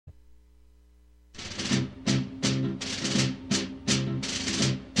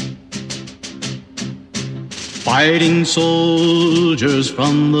Fighting soldiers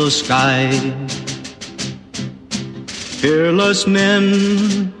from the sky, fearless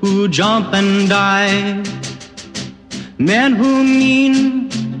men who jump and die, men who mean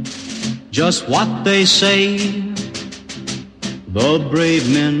just what they say, the brave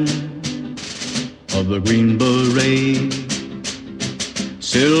men of the Green Beret,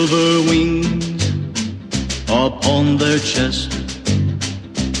 silver wings upon their chest.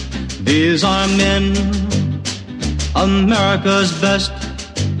 These are men, America's best.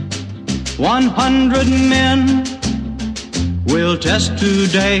 100 men will test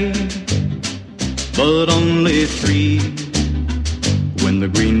today, but only 3 win the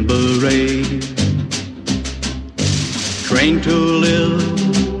Green Beret. Trained to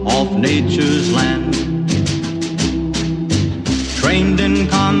live off nature's land, trained in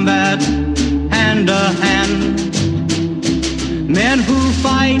combat hand to hand, men who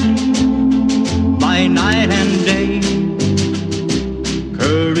fight by night and day,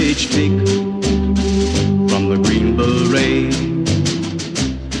 courage take from the Green Beret,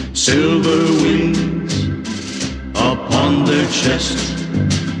 silver wings upon their chest.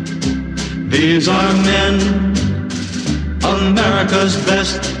 These are men, America's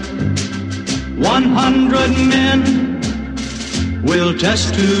best. 100 men will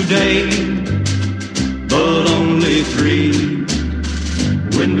test today, but only 3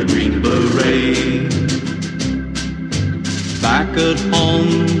 win the Green Beret. Back at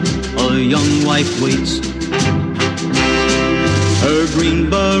home, a young wife waits. Her Green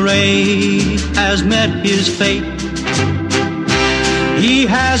Beret has met his fate. He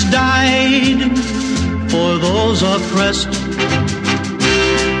has died for those oppressed,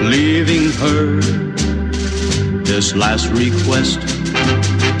 leaving her this last request.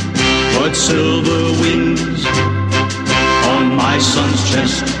 Put silver wings on my son's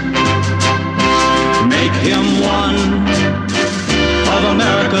chest. Make him one of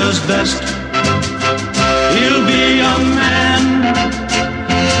America's best. He'll be a man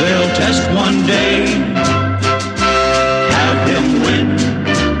they'll test one day. Have him win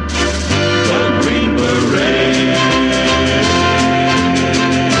the Green Beret.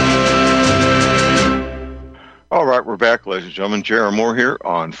 All right, we're back, ladies and gentlemen. J.R. Moore here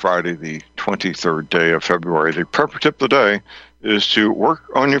on Friday, the 23rd day of February. The purpose tip of the day is to work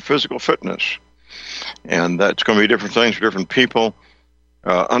on your physical fitness. And that's going to be different things for different people.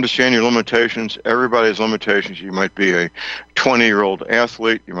 Understand your limitations. Everybody has limitations. You might be a 20-year-old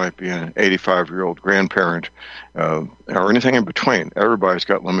athlete. You might be an 85-year-old grandparent, or anything in between. Everybody's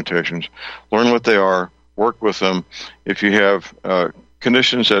got limitations. Learn what they are. Work with them. If you have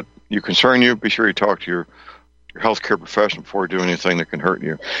conditions that concern you, be sure you talk to your healthcare professional before you do anything that can hurt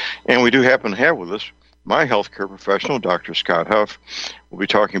you. And we do happen to have with us my healthcare professional, Dr. Scott Huff. We'll be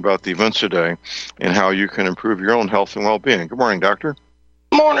talking about the events today and how you can improve your own health and well-being. Good morning, Doctor.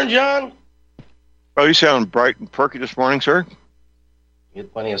 Morning, John. Well, you sound bright and perky this morning, sir. You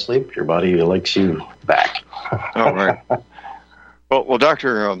get plenty of sleep. Your body likes you back. All right. Well,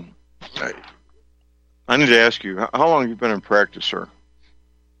 Doctor, I need to ask you, how long have you been in practice, sir?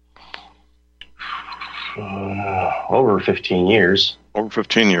 Over 15 years. Over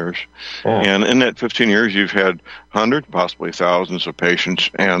 15 years. Yeah. And in that 15 years, you've had hundreds, possibly thousands of patients,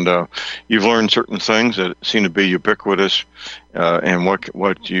 and you've learned certain things that seem to be ubiquitous, and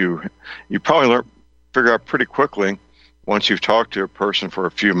what you probably figure out pretty quickly once you've talked to a person for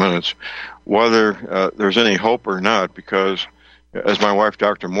a few minutes whether there's any hope or not, because as my wife,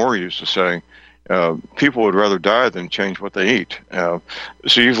 Dr. Moore, used to say, people would rather die than change what they eat.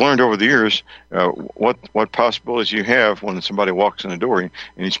 So you've learned over the years what possibilities you have when somebody walks in the door and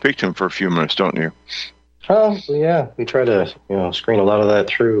you speak to them for a few minutes, don't you? Yeah, we try to screen a lot of that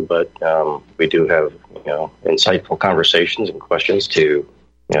through, but we do have insightful conversations and questions to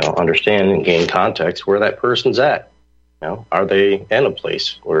understand and gain context where that person's at. Are they in a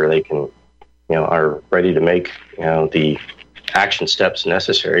place where they can are ready to make the action steps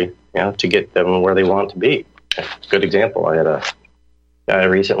necessary to get them where they want to be. A good example, I had a guy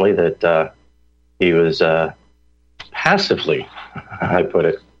recently that he was passively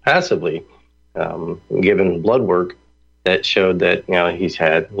given blood work that showed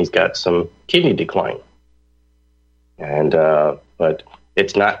that he's got some kidney decline, and but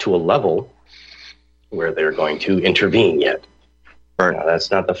it's not to a level where they're going to intervene yet. Right. Now, that's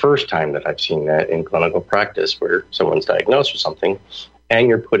not the first time that I've seen that in clinical practice where someone's diagnosed with something and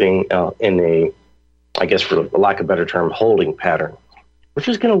you're putting in a, I guess for lack of a better term, holding pattern. We're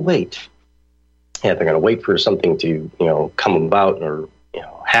just going to wait. Yeah, they're going to wait for something to, come about or,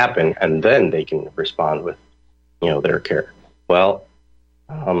 happen, and then they can respond with, their care. Well,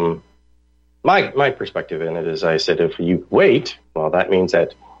 My perspective in it is, I said, if you wait, well, that means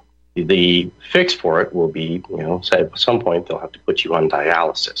that the fix for it will be, say at some point they'll have to put you on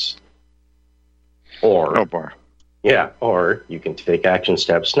dialysis. Or, oh boy. Yeah, or you can take action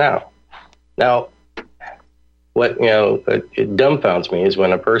steps now. Now, what, it dumbfounds me is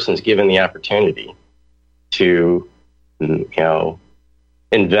when a person's given the opportunity to,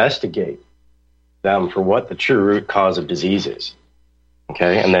 investigate them for what the true root cause of disease is.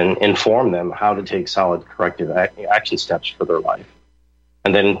 Okay, and then inform them how to take solid corrective action steps for their life.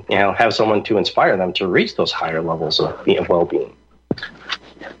 And then, have someone to inspire them to reach those higher levels of well-being.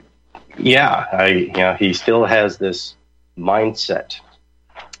 Yeah, he still has this mindset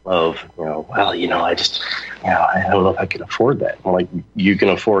of, I just, I don't know if I can afford that. I'm like, you can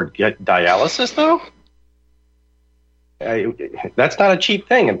afford get dialysis though? That's not a cheap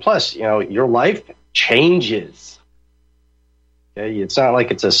thing. And plus, your life changes. Okay? It's not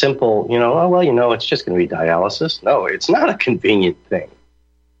like it's a simple, it's just going to be dialysis. No, it's not a convenient thing.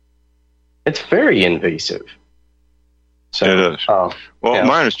 It's very invasive. So, it is.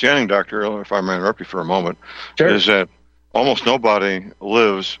 My understanding, Doctor, if I may interrupt you for a moment, sure, is that almost nobody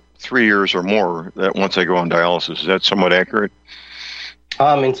lives 3 years or more that once they go on dialysis. Is that somewhat accurate?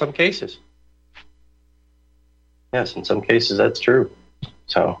 In some cases. Yes, in some cases that's true.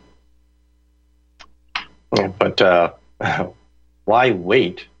 So, but why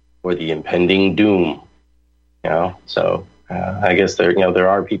wait for the impending doom? So I guess there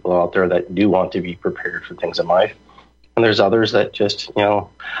are people out there that do want to be prepared for things in life. And there's others that just,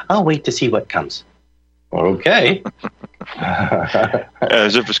 I'll wait to see what comes. Okay.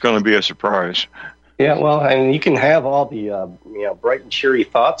 As if it's going to be a surprise. Yeah, well, I mean, you can have all the, bright and cheery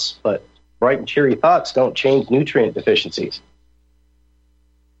thoughts, but bright and cheery thoughts don't change nutrient deficiencies.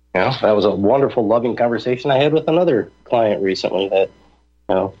 That was a wonderful, loving conversation I had with another client recently that,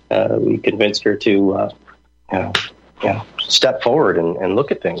 we convinced her to, step forward and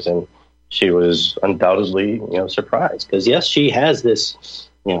look at things. And she was undoubtedly, surprised because, yes, she has this,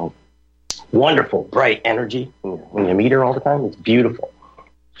 wonderful, bright energy. When you meet her all the time, it's beautiful.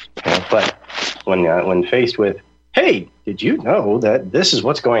 But when faced with, hey, did you know that this is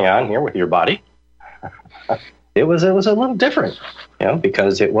what's going on here with your body? It was a little different,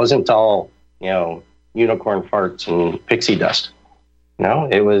 because it wasn't all, unicorn farts and pixie dust.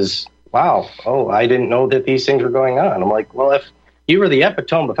 It was, wow, I didn't know that these things were going on. I'm like, well, if you were the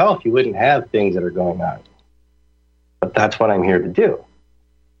epitome of health, you wouldn't have things that are going on. But that's what I'm here to do.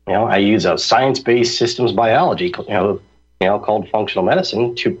 I use a science-based systems biology, called functional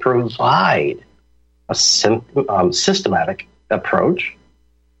medicine to provide a systematic approach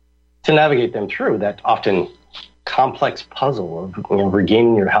to navigate them through that often complex puzzle of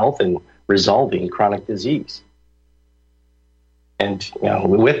regaining your health and resolving chronic disease. And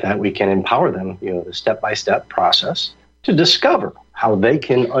with that, we can empower them, the step-by-step process to discover how they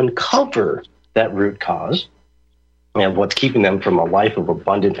can uncover that root cause and what's keeping them from a life of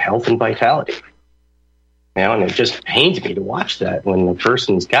abundant health and vitality. And it just pains me to watch that when the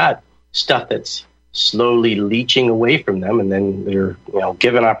person's got stuff that's slowly leaching away from them, and then they're,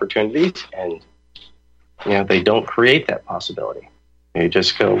 given opportunities and, they don't create that possibility. They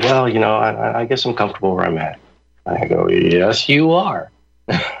just go, well, I guess I'm comfortable where I'm at. I go, yes, you are.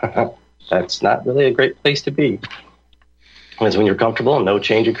 That's not really a great place to be. Because when you're comfortable, no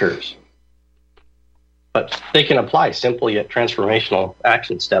change occurs. But they can apply simple yet transformational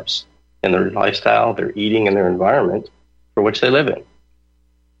action steps in their lifestyle, their eating, and their environment for which they live in.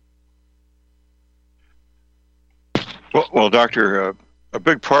 Well, Doctor, a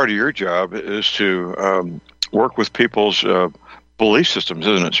big part of your job is to work with people's belief systems,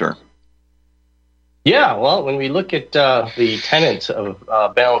 isn't it, sir? Yeah, well, when we look at the tenets of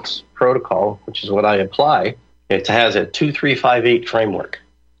Balance Protocol, which is what I apply, it has a 2-3-5-8 framework.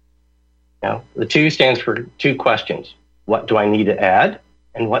 The 2 stands for 2 questions. What do I need to add?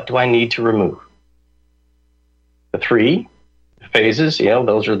 And what do I need to remove? The 3 phases,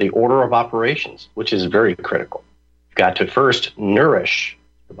 those are the order of operations, which is very critical. You've got to first nourish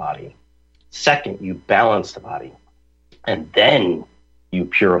the body. Second, you balance the body. And then you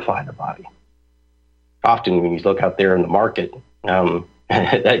purify the body. Often when you look out there in the market,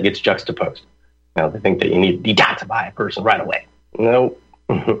 that gets juxtaposed. They think that you got to buy a person right away. No,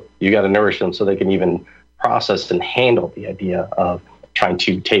 you got to nourish them so they can even process and handle the idea of trying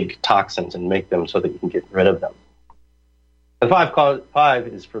to take toxins and make them so that you can get rid of them. The 5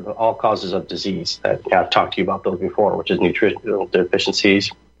 is for all causes of disease that I've talked to you about those before, which is nutritional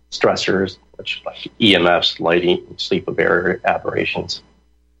deficiencies, stressors, which like EMFs, lighting, sleep aberrations,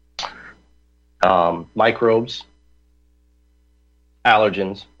 microbes,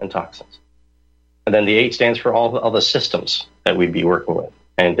 allergens, and toxins. And then the 8 stands for all the systems that we'd be working with.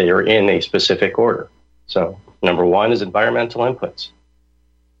 And they are in a specific order. So number 1 is environmental inputs.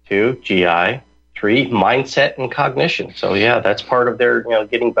 2, GI. 3, mindset and cognition. So yeah, that's part of their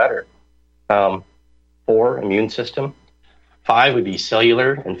getting better. 4, immune system. 5 would be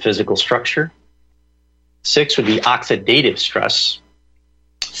cellular and physical structure. 6 would be oxidative stress.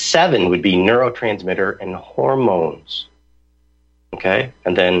 7 would be neurotransmitter and hormones. Okay,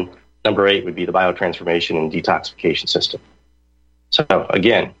 and then number 8 would be the biotransformation and detoxification system. So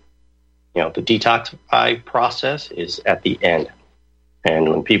again, the detoxify process is at the end. And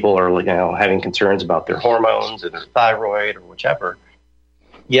when people are having concerns about their hormones and their thyroid or whichever,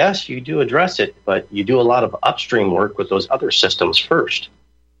 yes, you do address it, but you do a lot of upstream work with those other systems first.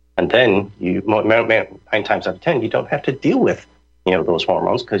 And then 9 times out of 10, you don't have to deal with those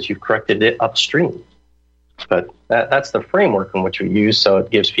hormones because you've corrected it upstream. But that's the framework in which we use, so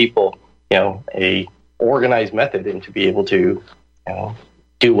it gives people a organized method and to be able to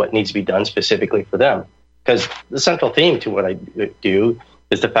do what needs to be done specifically for them. Because the central theme to what I do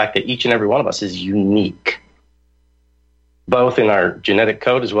is the fact that each and every one of us is unique, both in our genetic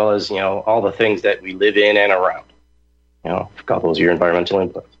code as well as all the things that we live in and around. Call those your environmental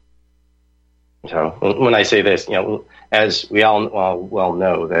inputs. So when I say this, as we all well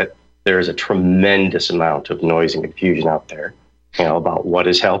know that there is a tremendous amount of noise and confusion out there, about what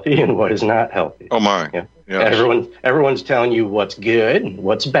is healthy and what is not healthy. Oh my! Yes. Everyone's telling you what's good, and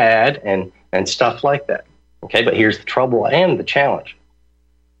what's bad, and stuff like that. Okay, but here's the trouble and the challenge.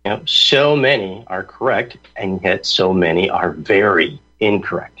 So many are correct, and yet so many are very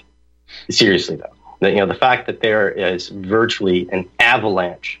incorrect. Seriously, though, the fact that there is virtually an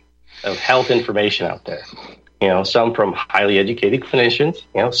avalanche of health information out there. Some from highly educated clinicians,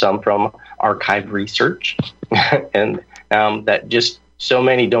 some from archived research, and that just so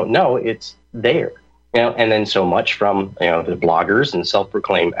many don't know it's there. And then so much from the bloggers and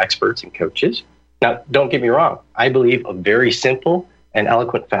self-proclaimed experts and coaches. Now, don't get me wrong. I believe a very simple and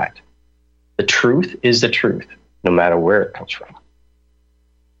eloquent fact. The truth is the truth, no matter where it comes from.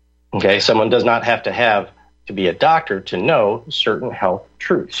 Okay, someone does not have to be a doctor to know certain health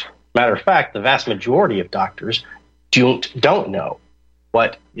truths. Matter of fact, the vast majority of doctors don't know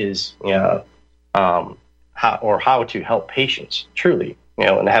what is how to help patients truly,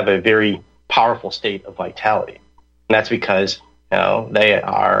 and have a very powerful state of vitality. And that's because they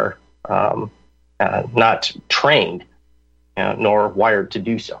are not trained nor wired to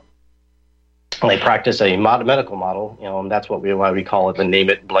do so. And they practice a medical model, and that's why we call it the name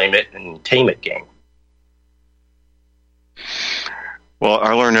it, blame it, and tame it game. Well,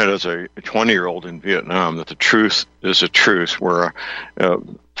 I learned that as a 20-year-old in Vietnam, that the truth is the truth, where the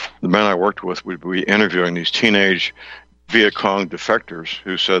men I worked with would be interviewing these teenage Viet Cong defectors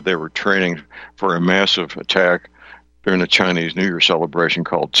who said they were training for a massive attack during the Chinese New Year celebration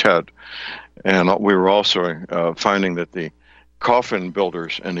called Tet. And we were also finding that the coffin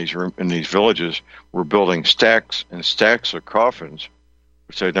builders in these villages were building stacks and stacks of coffins,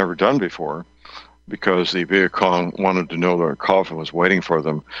 which they'd never done before, because the Viet Cong wanted to know their coffin was waiting for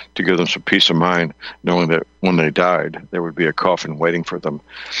them to give them some peace of mind, knowing that when they died, there would be a coffin waiting for them,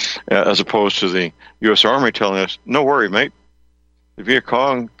 as opposed to the U.S. Army telling us, no worry, mate, the Viet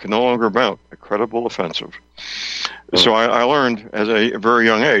Cong can no longer mount a credible offensive. So I learned at a very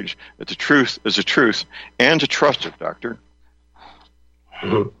young age that the truth is the truth, and to trust it, Doctor.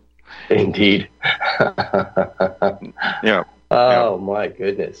 Indeed. Yeah. Oh, my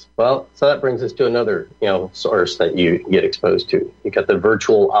goodness. Well, so that brings us to another, source that you get exposed to. You got the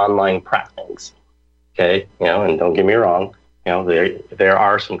virtual online practices. Okay. And don't get me wrong, there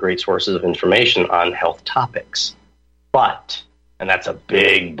are some great sources of information on health topics. But, and that's a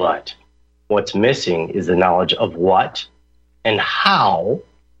big but, what's missing is the knowledge of what and how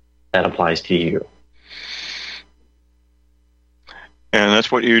that applies to you. And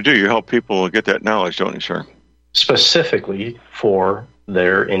that's what you do. You help people get that knowledge, don't you, sir? Specifically for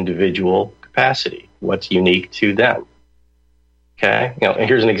their individual capacity, what's unique to them. Okay, and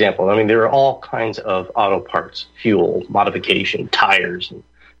here's an example. I mean, there are all kinds of auto parts, fuel, modification, tires, and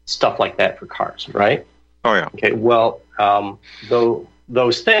stuff like that for cars, right? Oh, yeah. Okay, well, though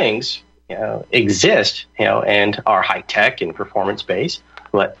those things exist, and are high tech and performance based,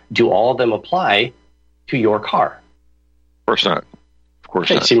 but do all of them apply to your car? Of course not. Of course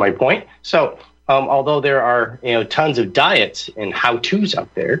not. See my point? So, although there are tons of diets and how-tos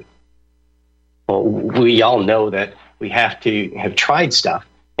out there, well, we all know that we have to have tried stuff,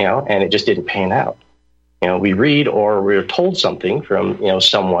 and it just didn't pan out. We read or we're told something from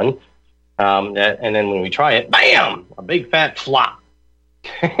someone, and then when we try it, bam, a big fat flop.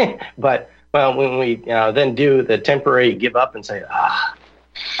 But Well, when we then do the temporary give up and say,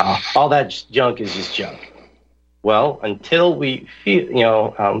 all that junk is just junk. Well, until we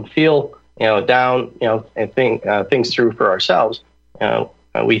feel down, and think things through for ourselves,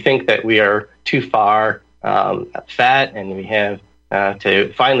 we think that we are too far fat, and we have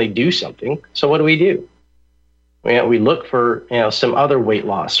to finally do something. So what do? We look for some other weight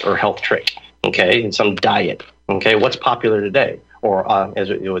loss or health trick, okay, and some diet, okay. What's popular today, or as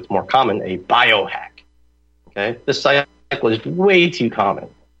it's more common, a biohack. Okay, this cycle is way too common,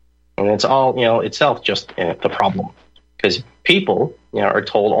 and it's all itself just the problem, because people are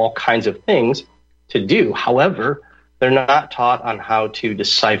told all kinds of things to do. However, they're not taught on how to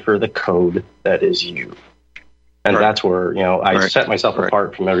decipher the code that is you, and that's where I set myself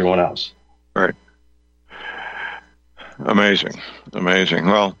apart from everyone else. Right. Amazing.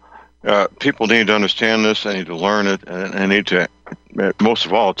 Well, people need to understand this. They need to learn it, and they need to, most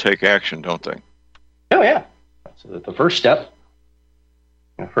of all, take action, don't they? Oh yeah. So the first step.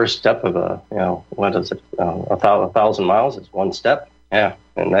 The first step of what is it? 1,000 miles is one step. Yeah,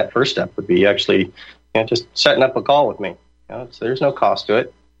 and that first step would be actually just setting up a call with me. So there's no cost to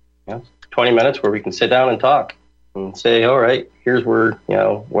it. 20 minutes where we can sit down and talk and say, all right, here's where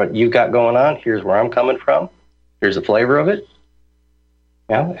what you got going on. Here's where I'm coming from. Here's the flavor of it.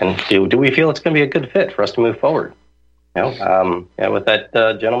 And do we feel it's going to be a good fit for us to move forward? With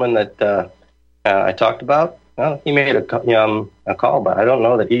that gentleman that I talked about, he made a call, but I don't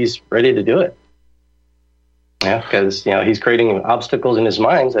know that he's ready to do it. Because he's creating obstacles in his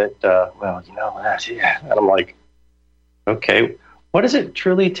mind that and I'm like, okay, what does it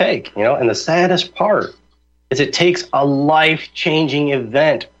truly take? And the saddest part is it takes a life-changing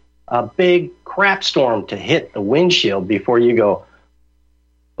event, a big crap storm to hit the windshield before you go,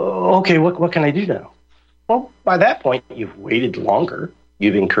 oh, okay, what can I do now? Well, by that point, you've waited longer,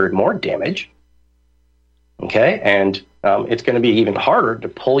 you've incurred more damage. Okay, and it's going to be even harder to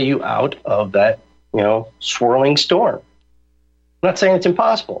pull you out of that, swirling storm. I'm not saying it's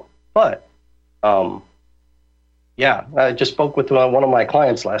impossible, but I just spoke with one of my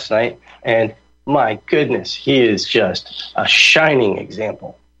clients last night, and my goodness, he is just a shining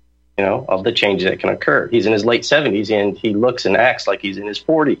example, of the changes that can occur. He's in his late 70s, and he looks and acts like he's in his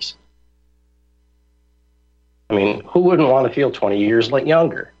 40s. I mean, who wouldn't want to feel 20 years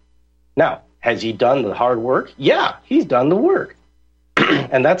younger? Now, has he done the hard work? Yeah, he's done the work.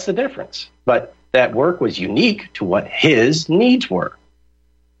 And that's the difference. But that work was unique to what his needs were.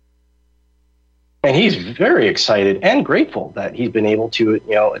 And he's very excited and grateful that he's been able to,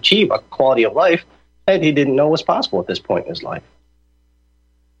 achieve a quality of life that he didn't know was possible at this point in his life.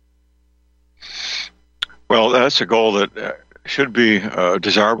 Well, that's a goal that should be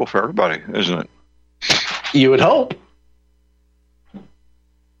desirable for everybody, isn't it? You would hope.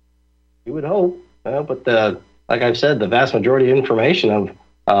 You would hope, but like I've said, the vast majority of information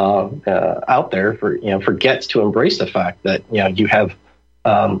out there forgets to embrace the fact that you have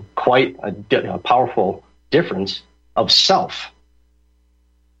quite a powerful difference of self.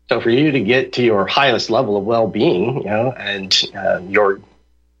 So for you to get to your highest level of well-being, and your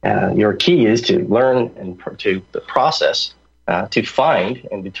key is to learn and to the process to find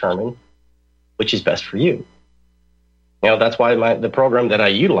and determine which is best for you. That's why the program that I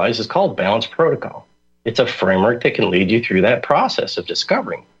utilize is called Balance Protocol. It's a framework that can lead you through that process of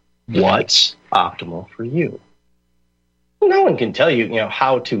discovering what's optimal for you. No one can tell you,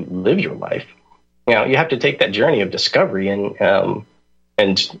 how to live your life. You have to take that journey of discovery, and the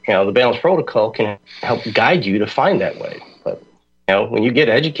Balance Protocol can help guide you to find that way. But when you get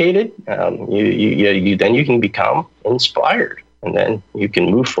educated, then you can become inspired, and then you can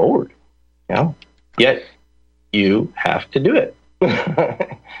move forward. Yet you have to do it.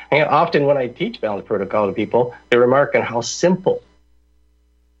 Often when I teach Balance Protocol to people, they remark on how simple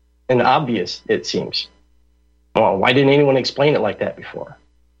and obvious it seems. Well, why didn't anyone explain it like that before?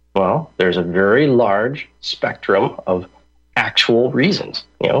 Well, there's a very large spectrum of actual reasons,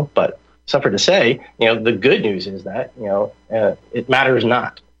 but suffer to say, the good news is that, it matters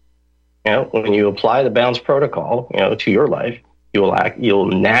not. When you apply the Balance Protocol, to your life, you'll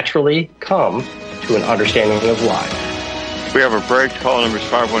naturally come to an understanding of life. We have a break. Call number is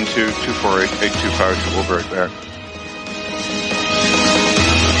 512-248-8252. We'll be right back.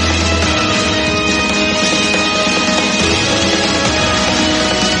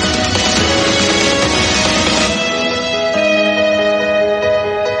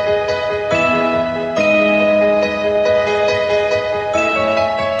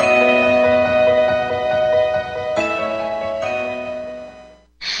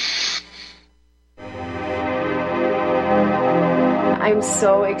 am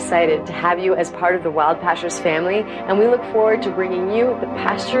so excited to have you as part of the Wild Pastures family, and we look forward to bringing you the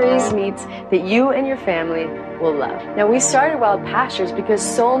pasture-raised meats that you and your family will love. Now, we started Wild Pastures because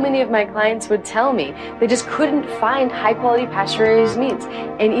so many of my clients would tell me they just couldn't find high-quality pasture-raised meats,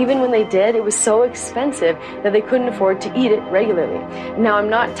 and even when they did, it was so expensive that they couldn't afford to eat it regularly. Now, I'm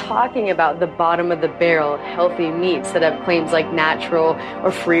not talking about the bottom-of-the-barrel healthy meats that have claims like natural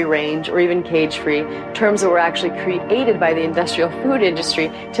or free-range or even cage-free, terms that were actually created by the industrial food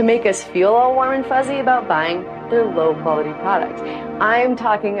industry to make us feel all warm and fuzzy about buying their low-quality products. I'm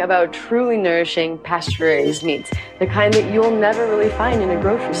talking about truly nourishing pasture-raised meats, the kind that you'll never really find in a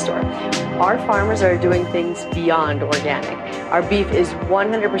grocery store. Our farmers are doing things beyond organic. Our beef is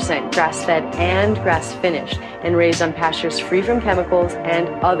 100% grass-fed and grass-finished and raised on pastures free from chemicals and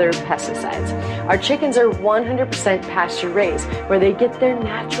other pesticides. Our chickens are 100% pasture-raised, where they get their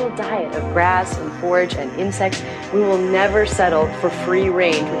natural diet of grass and forage and insects. We will never settle for free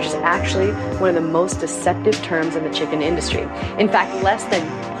range, which is actually one of the most deceptive terms in the chicken industry. In fact, less than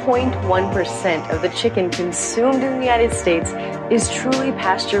 0.1% of the chicken consumed in the United States is truly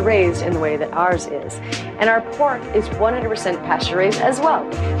pasture-raised in the way that ours is. And our pork is 100% pasture-raised as well.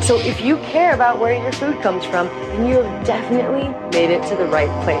 So if you care about where your food comes from, then you have definitely made it to the right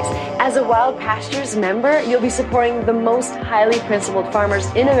place. As a Wild Pastures member, you'll be supporting the most highly principled farmers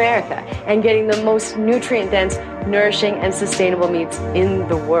in America and getting the most nutrient-dense, nourishing, and sustainable meats in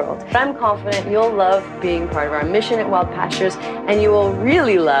the world. I'm confident you'll love being part of our mission at Wild Pastures, and you will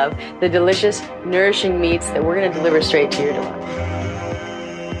really love the delicious, nourishing meats that we're going to deliver straight to your door.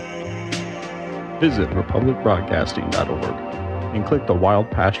 Visit republicbroadcasting.org and click the Wild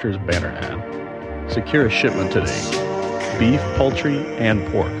Pastures banner ad. Secure a shipment today. Beef, poultry, and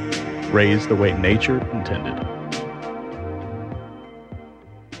pork, raised the way nature intended.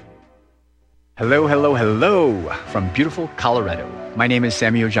 Hello, hello, hello from beautiful Colorado. My name is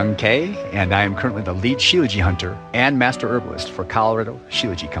Samuel Jung Kei, and I am currently the lead Shilajit hunter and master herbalist for Colorado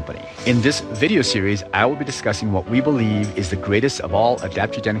Shilajit Company. In this video series, I will be discussing what we believe is the greatest of all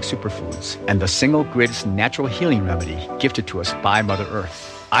adaptogenic superfoods and the single greatest natural healing remedy gifted to us by Mother Earth.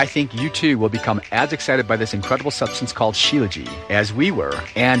 I think you too will become as excited by this incredible substance called Shilajit as we were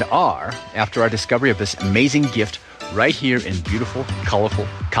and are after our discovery of this amazing gift right here in beautiful, colorful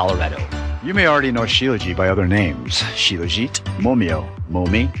Colorado. You may already know Shilajit by other names: Shilajit, Momio,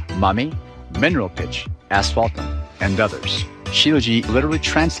 Momi, Mami, Mineral Pitch, Asphaltum, and others. Shilajit literally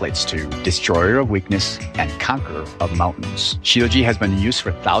translates to destroyer of weakness and conqueror of mountains. Shilajit has been in use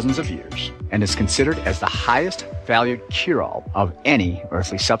for thousands of years and is considered as the highest valued cure-all of any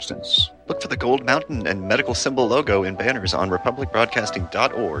earthly substance. Look for the gold mountain and medical symbol logo in banners on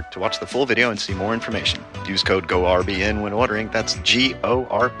republicbroadcasting.org to watch the full video and see more information. Use code GORBN when ordering. That's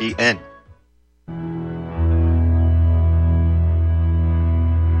GORBN.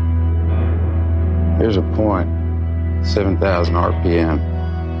 There's a point, 7,000 RPM,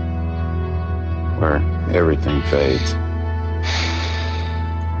 where everything fades.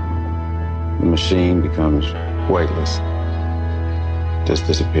 The machine becomes weightless, just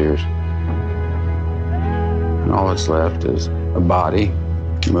disappears. And all that's left is a body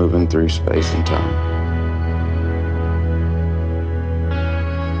moving through space and time.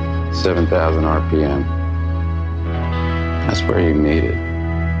 7,000 RPM. That's where you need it.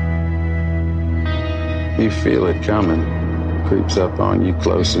 You feel it coming, creeps up on you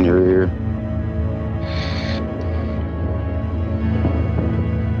close in your ear.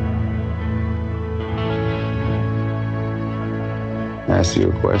 Ask you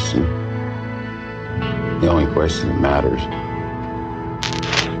a question. The only question that matters.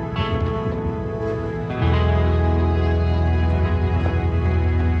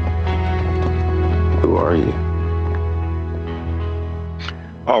 Who are you?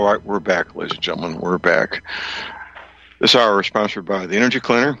 All right, we're back, ladies and gentlemen. We're back. This hour is sponsored by the Energy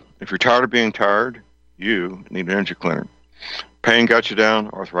Cleaner. If you're tired of being tired, you need an Energy Cleaner. Pain got you down,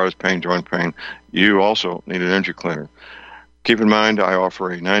 arthritis pain, joint pain, you also need an Energy Cleaner. Keep in mind, I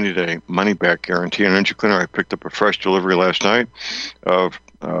offer a 90-day money-back guarantee on Energy Cleaner. I picked up a fresh delivery last night of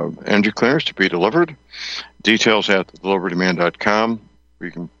Energy Cleaners to be delivered. Details at thelibertyman.com, where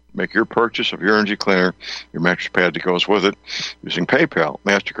you can make your purchase of your Energy Cleaner, your mattress pad that goes with it, using PayPal,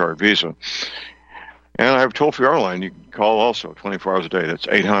 MasterCard, Visa. And I have a toll-free hour line. You can call also 24 hours a day. That's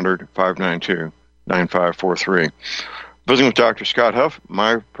 800-592-9543. Visiting with Dr. Scott Huff,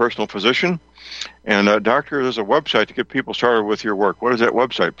 my personal physician. And, Doctor, there's a website to get people started with your work. What is that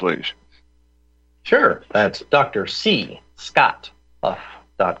website, please? Sure. That's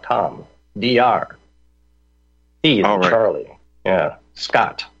drcscotthuff.com. DR. C is All right. Charlie. Yeah.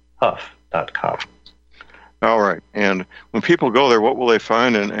 ScottHuff.com. All right. And when people go there, what will they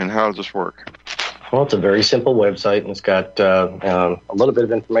find, and how does this work? Well, it's a very simple website, and it's got a little bit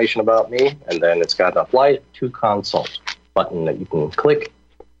of information about me, and then it's got a Apply to Consult button that you can click,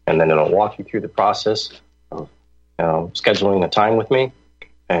 and then it'll walk you through the process of scheduling a time with me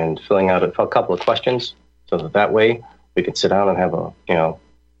and filling out a couple of questions, so that way we can sit down and have a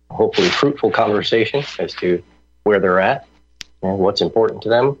hopefully fruitful conversation as to where they're at and what's important to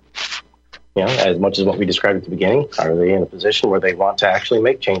them. As much as what we described at the beginning, are they in a position where they want to actually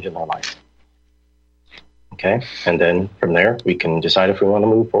make change in their life? Okay, and then from there, we can decide if we want to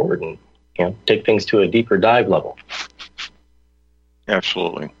move forward and take things to a deeper dive level.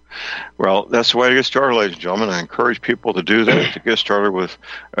 Absolutely. Well, that's the way to get started, ladies and gentlemen. I encourage people to do that, to get started with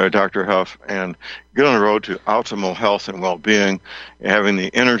Dr. Huff and get on the road to optimal health and well-being, having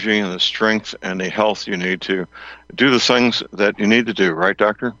the energy and the strength and the health you need to do the things that you need to do. Right,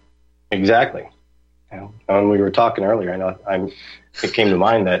 Doctor? Exactly. When we were talking earlier, it came to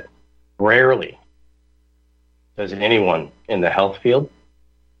mind that rarely does anyone in the health field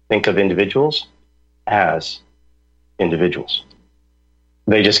think of individuals as individuals.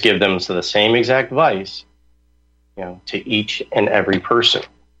 They just give them the same exact advice, to each and every person.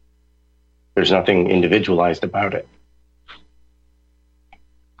 There's nothing individualized about it.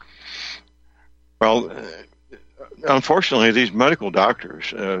 Well, unfortunately, these medical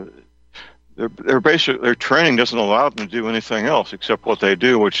doctors, their training doesn't allow them to do anything else except what they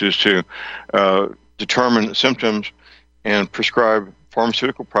do, which is to determine symptoms and prescribe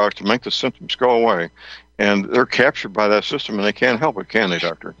pharmaceutical products to make the symptoms go away. And they're captured by that system, and they can't help it, can they,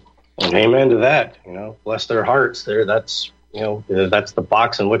 Doctor? And amen to that. Bless their hearts. That's the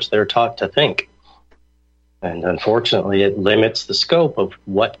box in which they're taught to think. And unfortunately, it limits the scope of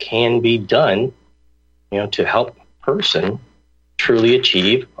what can be done, to help a person truly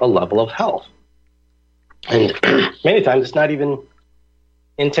achieve a level of health. And many times it's not even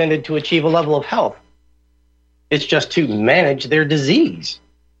intended to achieve a level of health. It's just to manage their disease.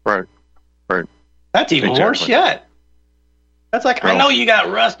 Right. That's even worse yet. That's like, I know you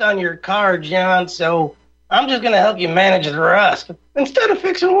got rust on your car, John, so I'm just going to help you manage the rust instead of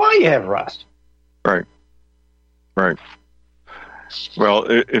fixing why you have rust. Right. Well,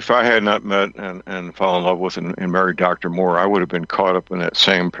 if I had not met and fallen in love with and married Dr. Moore, I would have been caught up in that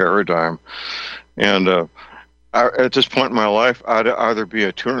same paradigm. And at this point in my life, I'd either be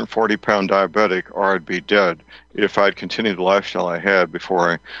a 240-pound diabetic or I'd be dead if I'd continued the lifestyle I had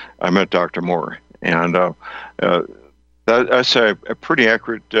before I met Dr. Moore. And that's a pretty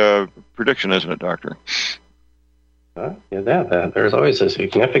accurate prediction, isn't it, Doctor? There's always a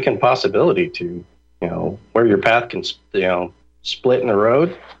significant possibility to, where your path can, split in the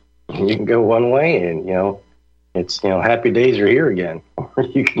road. You can go one way and, it's, happy days are here again. Or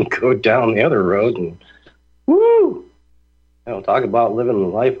you can go down the other road and, woo! Talk about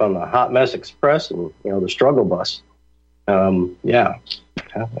living life on the Hot Mess Express and, the struggle bus. And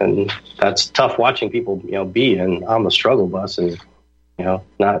that's tough watching people, be on the struggle bus and,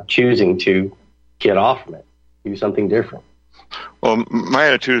 not choosing to get off from it, do something different. Well, my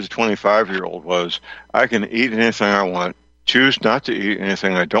attitude as a 25-year-old was I can eat anything I want, choose not to eat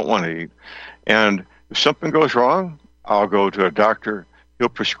anything I don't want to eat. And if something goes wrong, I'll go to a doctor. He'll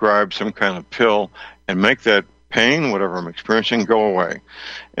prescribe some kind of pill and make that pain, whatever I'm experiencing, go away.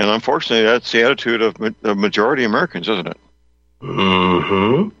 And unfortunately, that's the attitude of the majority of Americans, isn't it?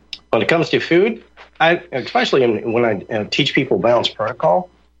 Mm-hmm. When it comes to food, especially when I teach people balanced protocol,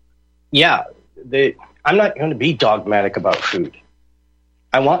 I'm not going to be dogmatic about food.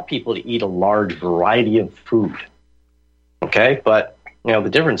 I want people to eat a large variety of food. Okay, but the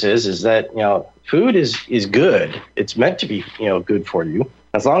difference is that food is good. It's meant to be good for you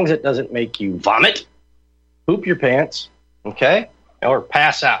as long as it doesn't make you vomit, poop your pants, okay, or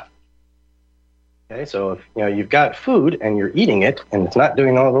pass out. Okay, so if you've got food and you're eating it and it's not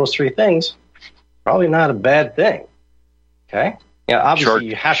doing all of those three things, probably not a bad thing. Okay, obviously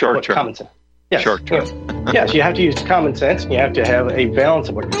you have to put common sense. Yes, short term. Yes, you have to use common sense and you have to have a balance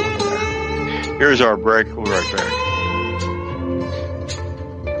of what you're doing there. Here's our break. We'll be right back.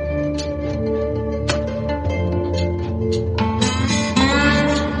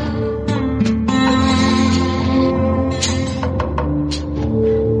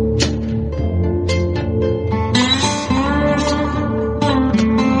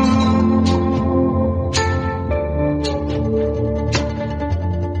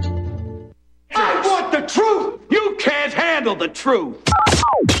 The truth.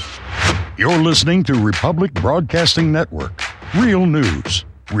 You're listening to Republic Broadcasting Network. Real news,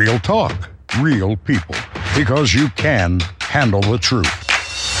 real talk, real people. Because you can handle the truth.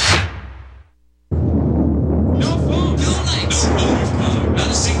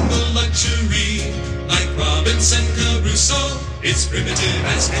 It's primitive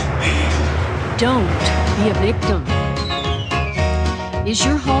as can be. Don't be a victim. Is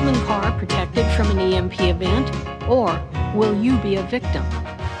your home and car protected from an EMP event, or will you be a victim?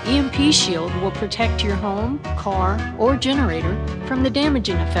 EMP Shield will protect your home, car, or generator from the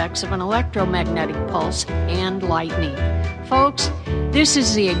damaging effects of an electromagnetic pulse and lightning. Folks, this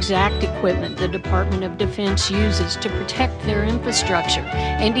is the exact equipment the Department of Defense uses to protect their infrastructure,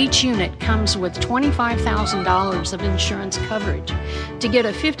 and each unit comes with $25,000 of insurance coverage. To get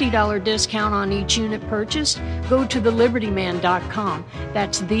a $50 discount on each unit purchased, go to thelibertyman.com.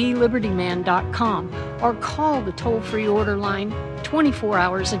 That's thelibertyman.com, or call the toll-free order line 24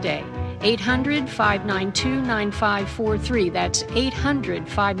 hours a day. 800-592-9543. That's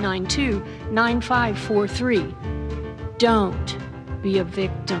 800-592-9543. Don't be a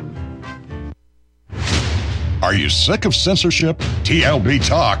victim. Are you sick of censorship? TLB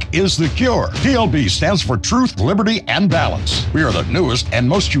Talk is the cure. TLB stands for Truth, Liberty, and Balance. We are the newest and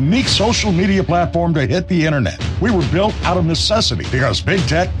most unique social media platform to hit the internet. We were built out of necessity because Big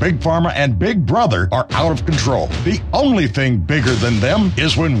Tech, Big Pharma, and Big Brother are out of control. The only thing bigger than them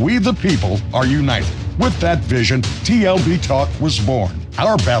is when we the people are united. With that vision, TLB Talk was born.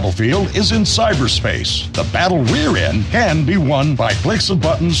 Our battlefield is in cyberspace. The battle we're in can be won by clicks of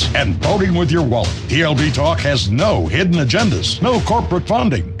buttons and voting with your wallet. TLB Talk has no hidden agendas, no corporate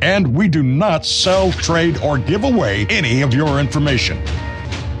funding, and we do not sell, trade, or give away any of your information.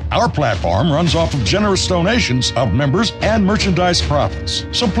 Our platform runs off of generous donations of members and merchandise profits.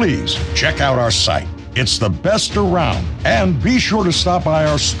 So please, check out our site. It's the best around. And be sure to stop by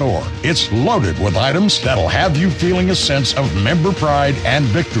our store. It's loaded with items that'll have you feeling a sense of member pride and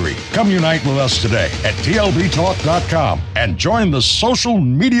victory. Come unite with us today at tlbtalk.com and join the social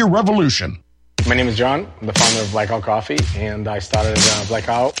media revolution. My name is John. I'm the founder of Blackout Coffee, and I started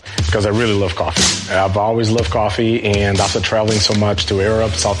Blackout because I really love coffee. I've always loved coffee, and after traveling so much to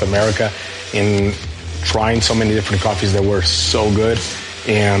Europe, South America, and trying so many different coffees that were so good,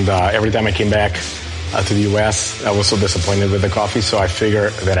 and every time I came back to the U.S., I was so disappointed with the coffee, so I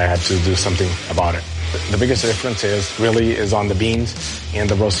figured that I had to do something about it. The biggest difference is on the beans and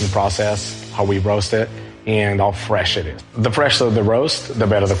the roasting process, how we roast it, and how fresh it is. The fresher the roast, the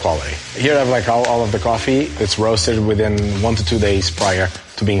better the quality. Here I have all of the coffee. It's roasted within 1 to 2 days prior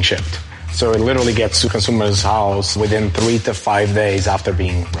to being shipped. So it literally gets to consumers' house within 3 to 5 days after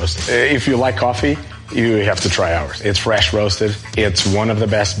being roasted. If you like coffee, you have to try ours. It's fresh roasted. It's one of the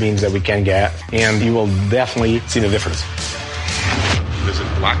best beans that we can get, and you will definitely see the difference. Visit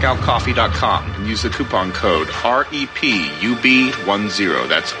blackoutcoffee.com and use the coupon code REPUB10.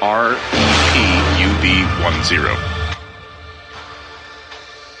 That's REPUB10.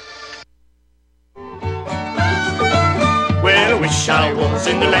 Well, I wish I was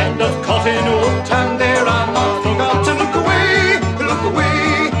in the land of cotton wool, and there I forgot to look away, look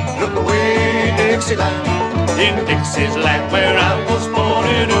away, look away, Dixieland. In Dixie's land where I was born,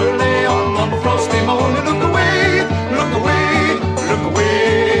 and early on frosty morning, look away, look away, look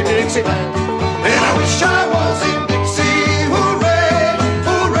away, Dixieland. And I wish I was in Dixie, hooray,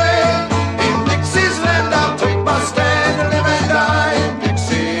 hooray. In Dixie's land I'll take my stand and live and die in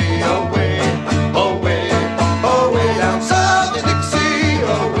Dixie, away, away, away down south in Dixie,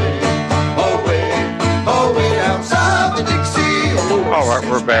 away, away, away down south in Dixie. All right,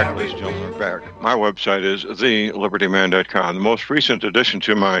 we're back, ladies and gentlemen. We're back. My website is thelibertyman.com. The most recent addition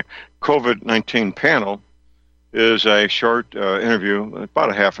to my COVID-19 panel is a short interview, about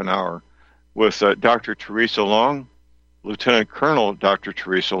a half an hour, with Dr. Teresa Long, Lieutenant Colonel Dr.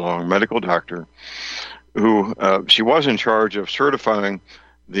 Teresa Long, medical doctor, who she was in charge of certifying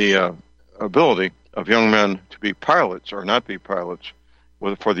the ability of young men to be pilots or not be pilots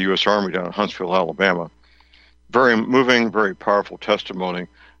for the U.S. Army down in Huntsville, Alabama. Very moving, very powerful testimony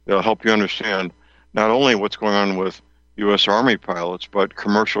that'll help you understand not only what's going on with U.S. Army pilots, but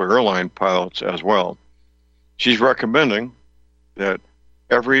commercial airline pilots as well. She's recommending that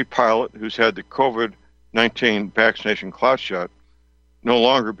every pilot who's had the COVID-19 vaccination cloud shot no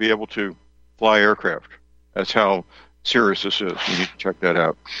longer be able to fly aircraft. That's how serious this is. You need to check that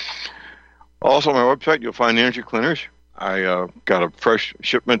out. Also on my website, you'll find energy cleaners. I got a fresh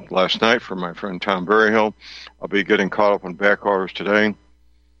shipment last night from my friend Tom Berryhill. I'll be getting caught up on back orders today.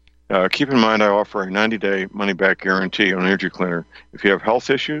 Keep in mind I offer a 90-day money-back guarantee on Energy Cleaner. If you have health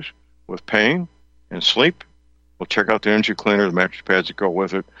issues with pain and sleep, well, check out the Energy Cleaner, the mattress pads that go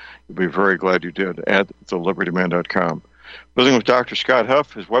with it. You'll be very glad you did at thelibertyman.com. Visiting with Dr. Scott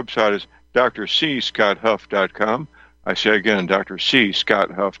Huff, his website is drcscotthuff.com. I say again,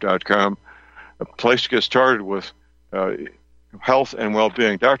 drcscotthuff.com. A place to get started with health and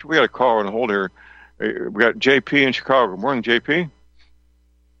well-being. Doctor, we got a caller on hold here. We got JP in Chicago. Morning, JP.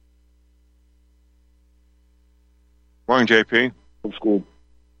 Morning, JP. Old school.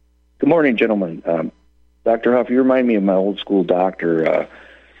 Good morning, gentlemen. Dr. Huff, you remind me of my old school doctor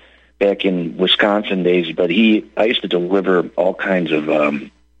back in Wisconsin days, but I used to deliver all kinds of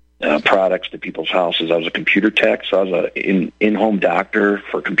products to people's houses. I was a computer tech, so I was an in-home doctor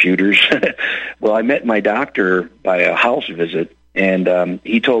for computers. Well, I met my doctor by a house visit, and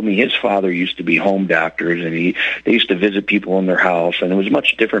he told me his father used to be home doctors, and they used to visit people in their house, and it was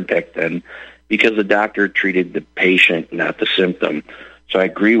much different back then because the doctor treated the patient, not the symptom. So I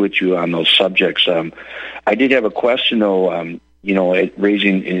agree with you on those subjects. I did have a question, though.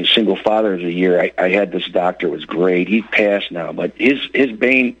 Raising a single father as a year, I had this doctor. It was great. He's passed now, but his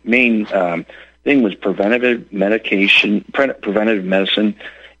main thing was preventive medicine,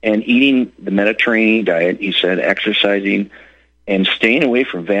 and eating the Mediterranean diet. He said exercising and staying away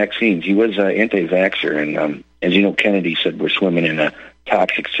from vaccines. He was anti-vaxxer, and as you know, Kennedy said we're swimming in a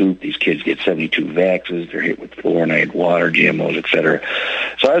toxic soup. These kids get 72 vaxes. They're hit with fluoride, water, GMOs, etc.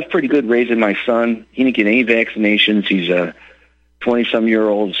 So I was pretty good raising my son. He didn't get any vaccinations. He's a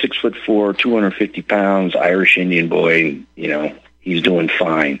 20-some-year-old, 6'4", 250 pounds, Irish Indian boy. He's doing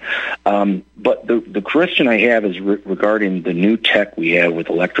fine. But the question I have is regarding the new tech we have with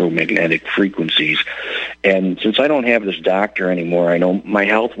electromagnetic frequencies. And since I don't have this doctor anymore, I know my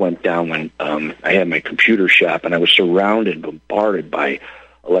health went down when I had my computer shop, and I was bombarded by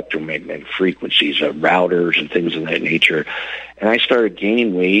electromagnetic frequencies, routers and things of that nature. And I started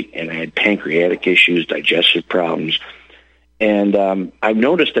gaining weight, and I had pancreatic issues, digestive problems. And I've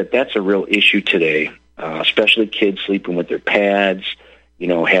noticed that that's a real issue today, especially kids sleeping with their pads,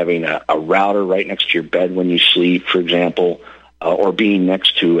 having a router right next to your bed when you sleep, for example, or being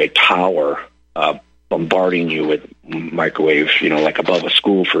next to a tower bombarding you with microwaves, like above a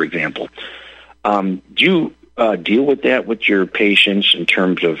school, for example. Do you deal with that with your patients in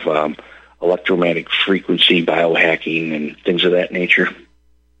terms of electromagnetic frequency, biohacking, and things of that nature?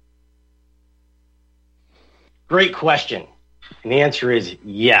 Great question. And the answer is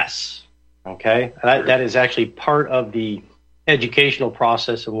yes. Okay? That is actually part of the educational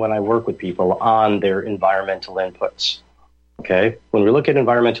process of when I work with people on their environmental inputs. Okay? When we look at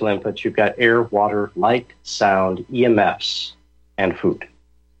environmental inputs, you've got air, water, light, sound, EMFs, and food.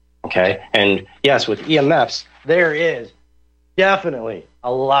 Okay? And yes, with EMFs, there is definitely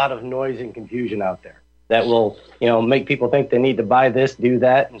a lot of noise and confusion out there that will, make people think they need to buy this, do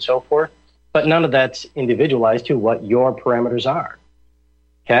that, and so forth. But none of that's individualized to what your parameters are.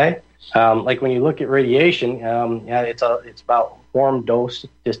 Okay? Like when you look at radiation, it's about form, dose,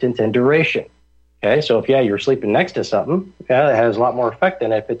 distance, and duration. Okay? So if, you're sleeping next to something, it has a lot more effect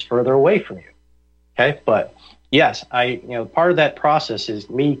than if it's further away from you. Okay? But yes, part of that process is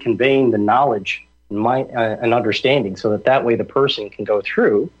me conveying the knowledge and understanding so that way the person can go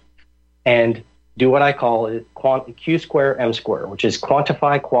through and do what I call it Q square, M square, which is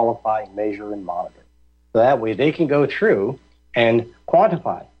quantify, qualify, measure, and monitor. So that way they can go through and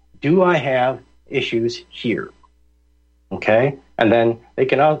quantify, do I have issues here? Okay? And then they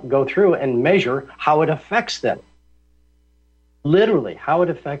can go through and measure how it affects them. Literally, how it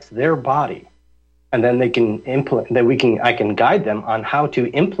affects their body. And then they can I can guide them on how to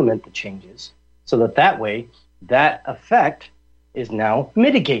implement the changes so that way that effect is now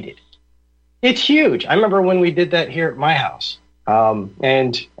mitigated. It's huge. I remember when we did that here at my house,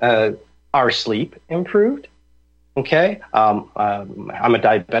 and our sleep improved. Okay. I'm a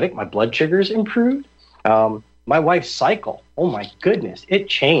diabetic. My blood sugars improved. My wife's cycle, oh my goodness, it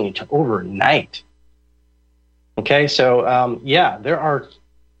changed overnight. Okay. So, there are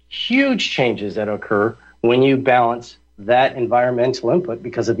huge changes that occur when you balance that environmental input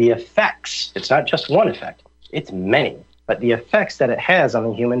because of the effects. It's not just one effect. It's many. But the effects that it has on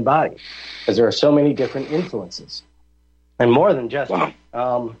the human body, because there are so many different influences. And more than just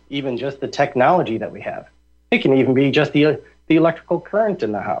even just the technology that we have. It can even be just the electrical current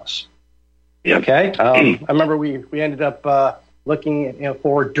in the house. Yeah. Okay? I remember we ended up looking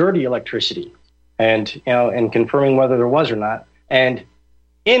for dirty electricity and confirming whether there was or not. And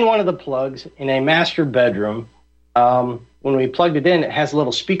in one of the plugs in a master bedroom, when we plugged it in, it has a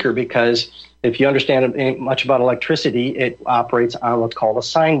little speaker because if you understand much about electricity, it operates on what's called a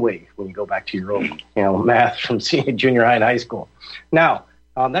sine wave when you go back to your old, math from junior high and high school. Now,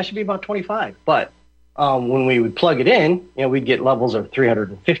 that should be about 25. But when we would plug it in, we'd get levels of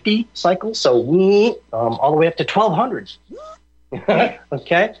 350 cycles. So all the way up to 1200s.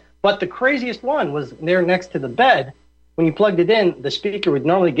 Okay. But the craziest one was there next to the bed. When you plugged it in, the speaker would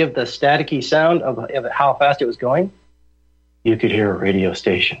normally give the staticky sound of how fast it was going. You could hear a radio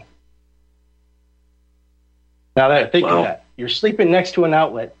station. Now think of that. You're sleeping next to an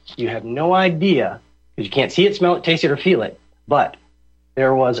outlet. You have no idea, because you can't see it, smell it, taste it, or feel it. But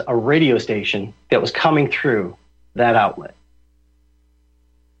there was a radio station that was coming through that outlet.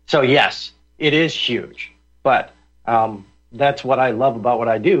 So yes, it is huge. But that's what I love about what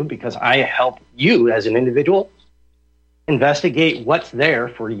I do, because I help you as an individual investigate what's there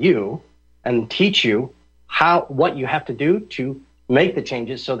for you and teach you what you have to do to make the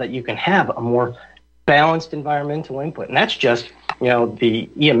changes so that you can have a more balanced environmental input. And that's just, the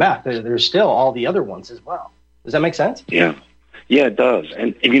EMF. There's still all the other ones as well. Does that make sense? Yeah. Yeah, it does.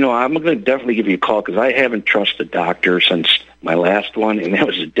 And I'm going to definitely give you a call, because I haven't trusted a doctor since my last one, and that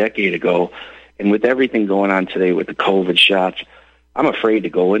was a decade ago. And with everything going on today with the COVID shots, I'm afraid to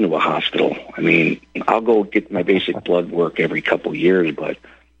go into a hospital. I mean, I'll go get my basic blood work every couple of years, but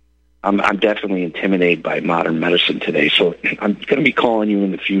I'm definitely intimidated by modern medicine today. So I'm going to be calling you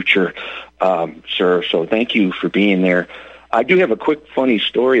in the future, sir. So thank you for being there. I do have a quick funny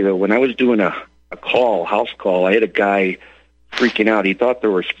story, though. When I was doing a house call, I had a guy freaking out. He thought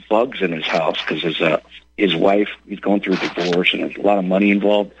there was bugs in his house because his wife, he's going through a divorce and there's a lot of money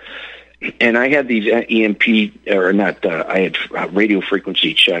involved. And I had these I had radio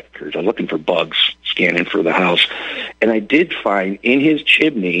frequency checkers. I was looking for bugs, scanning for the house. And I did find in his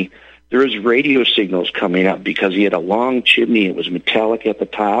chimney, there was radio signals coming up because he had a long chimney. It was metallic at the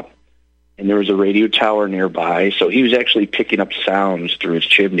top, and there was a radio tower nearby. So he was actually picking up sounds through his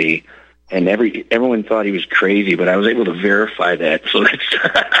chimney. And everyone thought he was crazy, but I was able to verify that. So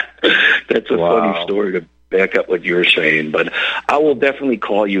that's a funny story to back up what you were saying. But I will definitely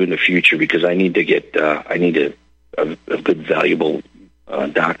call you in the future, because I need to get a good, valuable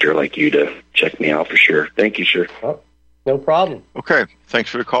doctor like you to check me out for sure. Thank you, sir. Oh, no problem. Okay.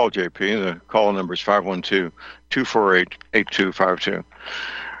 Thanks for the call, JP. The call number is 512-248-8252.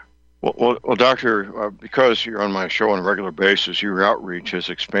 Well, Doctor, because you're on my show on a regular basis, your outreach has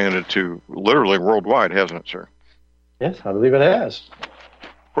expanded to literally worldwide, hasn't it, sir? Yes, I believe it has.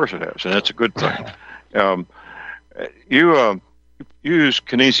 Of course it has, and that's a good thing. You use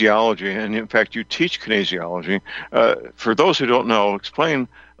kinesiology, and in fact, you teach kinesiology. For those who don't know, explain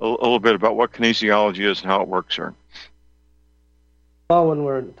a little bit about what kinesiology is and how it works, sir. Well, when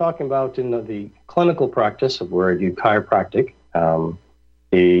we're talking about in the clinical practice of where I do chiropractic,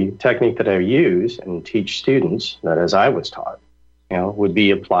 the technique that I use and teach students, that as I was taught, would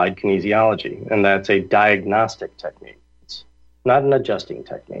be applied kinesiology, and that's a diagnostic technique. It's not an adjusting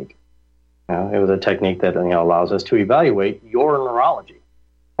technique. It was a technique that allows us to evaluate your neurology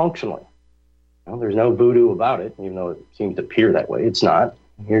functionally. There's no voodoo about it, even though it seems to appear that way. It's not.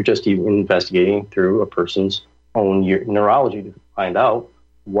 You're just investigating through a person's own neurology to find out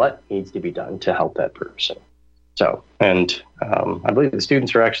what needs to be done to help that person. So, and I believe the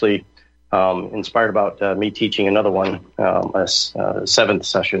students are actually inspired about me teaching another one, a seventh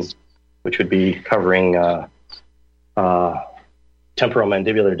session, which would be covering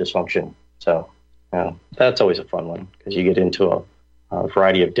temporomandibular dysfunction. So that's always a fun one, because you get into a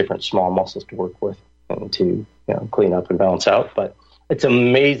variety of different small muscles to work with and to clean up and balance out. But it's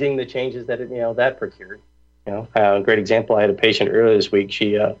amazing the changes that that procured. A great example. I had a patient earlier this week.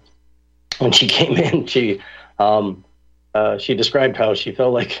 She when she came in, she described how she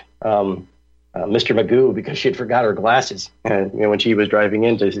felt like Mr. Magoo, because she had forgot her glasses when she was driving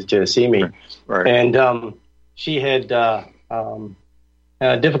in to see me. Right. And she had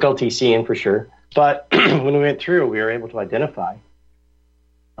difficulty seeing for sure. But when we went through, we were able to identify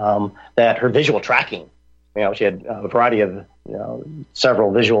that her visual tracking, she had a variety of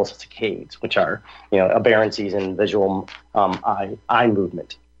several visual saccades, which are aberrancies in visual eye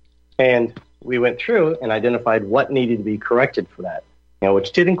movement. And we went through and identified what needed to be corrected for that,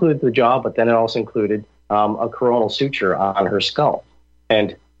 which did include the jaw, but then it also included a coronal suture on her skull.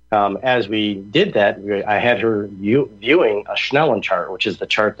 And as we did that, I had her viewing a Snellen chart, which is the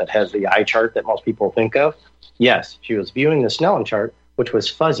chart that has the eye chart that most people think of. Yes, she was viewing the Snellen chart, which was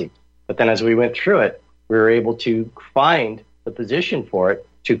fuzzy. But then as we went through it, we were able to find the position for it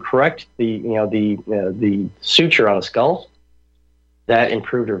to correct the suture on the skull. That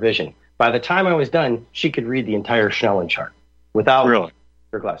improved her vision. By the time I was done, she could read the entire Snellen chart without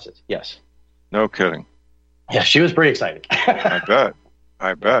her glasses. Yes. No kidding. Yeah, she was pretty excited. I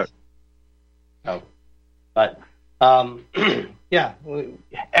bet. Oh, but yeah,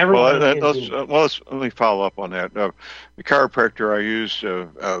 everyone. Let me follow up on that. The chiropractor I used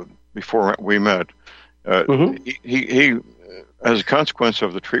before we met, he, as a consequence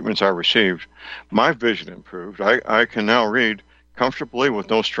of the treatments I received, my vision improved. I can now read comfortably with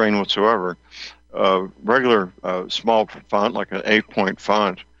no strain whatsoever. Regular small font, like an 8-point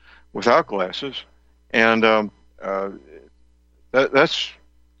font, without glasses, and that's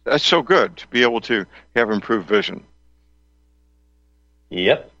so good to be able to have improved vision.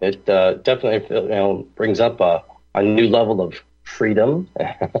 Yep, it definitely brings up a new level of freedom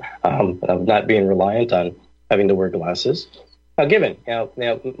of not being reliant on having to wear glasses. Now, given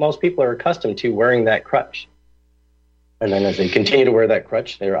most people are accustomed to wearing that crutch, and then as they continue to wear that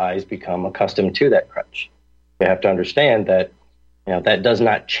crutch, their eyes become accustomed to that crutch. You have to understand that that does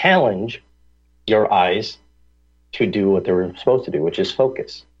not challenge your eyes to do what they were supposed to do, which is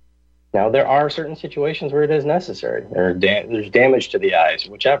focus. Now, there are certain situations where it is necessary. There's damage to the eyes,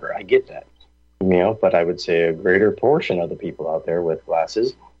 whichever. I get that. But I would say a greater portion of the people out there with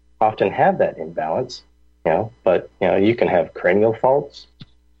glasses often have that imbalance. But you can have cranial faults,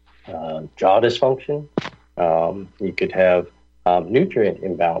 jaw dysfunction. You could have nutrient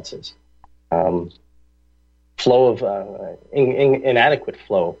imbalances, flow of inadequate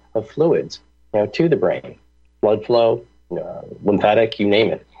flow of fluids, to the brain, blood flow, lymphatic, you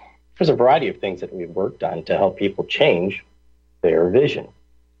name it. There's a variety of things that we've worked on to help people change their vision.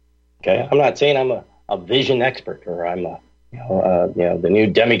 Okay, I'm not saying I'm a vision expert or I'm the new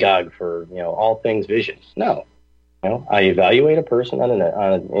demagogue for all things vision. No, I evaluate a person on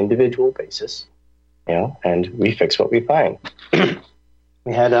an individual basis, and we fix what we find.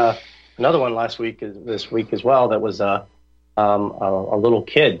 We had another one this week as well. That was a little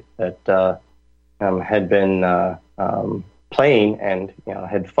kid that had been playing and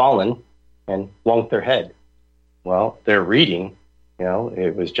had fallen and wonked their head. Well, their reading,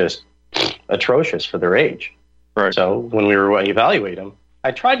 it was just atrocious for their age. Right. So when we were evaluating them,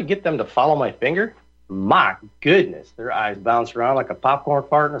 I tried to get them to follow my finger. My goodness, their eyes bounced around like a popcorn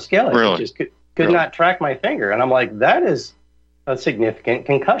fart in a skillet. Really? It just could not track my finger. And I'm like, that is a significant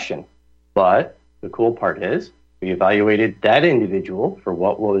concussion. But the cool part is we evaluated that individual for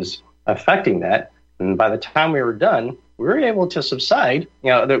what was affecting that. And by the time we were done, we were able to subside.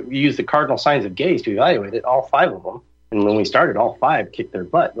 We used the cardinal signs of gaze to evaluate it, all 5 of them. And when we started, all 5 kicked their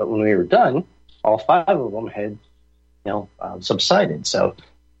butt. But when we were done, all 5 of them had, subsided. So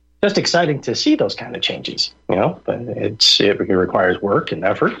just exciting to see those kind of changes, but it requires work and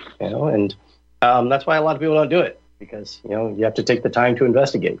effort, and that's why a lot of people don't do it, because, you have to take the time to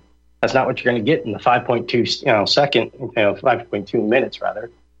investigate. That's not what you're going to get in the 5.2 minutes rather,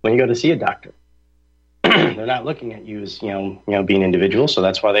 when you go to see a doctor. They're not looking at you as, being individuals. So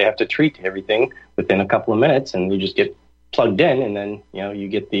that's why they have to treat everything within a couple of minutes, and you just get plugged in, and then, you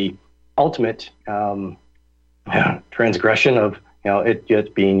get the ultimate transgression of, it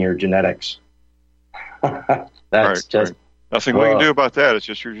just being your genetics. That's just nothing we can do about that. It's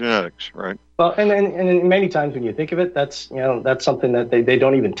just your genetics, right? Well, and many times when you think of it, that's something that they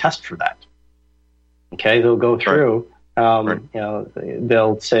don't even test for that. Okay, they'll go through.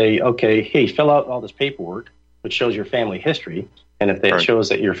 They'll say, okay, hey, fill out all this paperwork which shows your family history, and if it shows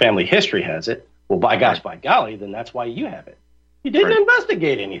that your family history has it, well, by golly, then that's why you have it. You didn't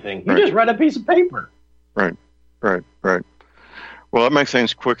investigate anything. You just read a piece of paper. Right. Well, that makes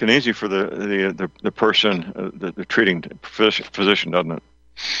things quick and easy for the person, the treating physician, doesn't it?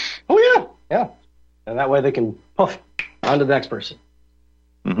 Oh yeah, and that way they can poof on to the next person.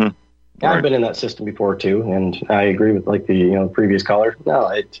 Mm-hmm. Yeah, I've been in that system before too, and I agree with the previous caller. No,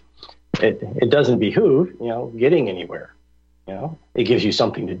 it doesn't behoove getting anywhere. It gives you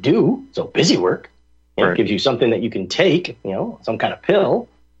something to do, so busy work. It gives you something that you can take, some kind of pill,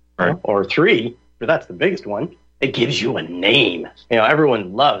 or 3. But that's the biggest one. It gives you a name.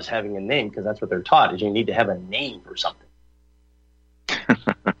 Everyone loves having a name because that's what they're taught, is you need to have a name for something.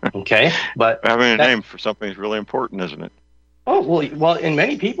 Okay, but having a name for something is really important, isn't it? Oh, well, in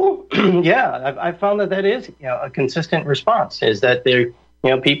many people, yeah, I've found that is a consistent response, is that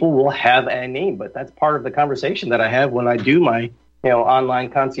people will have a name, but that's part of the conversation that I have when I do my online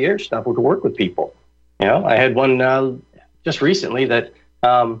concierge stuff to work with people. I had one just recently that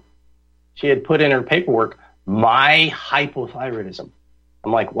she had put in her paperwork, my hypothyroidism.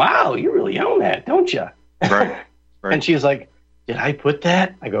 I'm like, wow, you really own that, don't you? Right. And she's like, did I put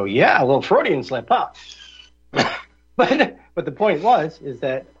that? I go, yeah, a little Freudian slip, huh? But the point is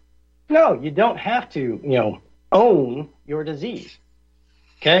that, no, you don't have to, own your disease.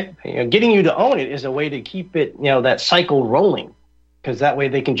 Okay? Getting you to own it is a way to keep it, that cycle rolling, because that way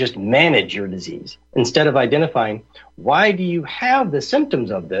they can just manage your disease instead of identifying, why do you have the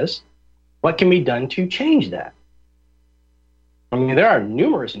symptoms of this? What can be done to change that? I mean, there are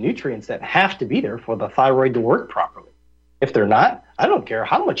numerous nutrients that have to be there for the thyroid to work properly. If they're not, I don't care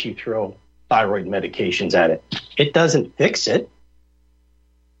how much you throw thyroid medications at it. It doesn't fix it.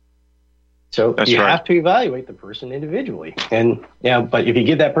 So you have to evaluate the person individually. And but if you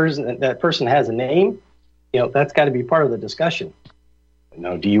give that person has a name, that's got to be part of the discussion.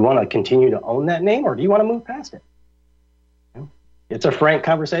 Do you want to continue to own that name, or do you want to move past it? It's a frank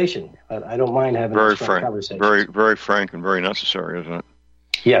conversation. I don't mind having a frank conversation. Very, very frank and very necessary, isn't it?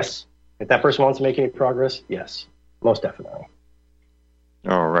 Yes. If that person wants to make any progress, yes, most definitely.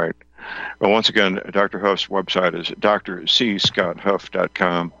 All right. Well, once again, Dr. Huff's website is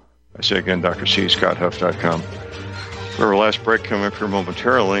drcscotthuff.com. I say again, drcscotthuff.com. For our last break coming up here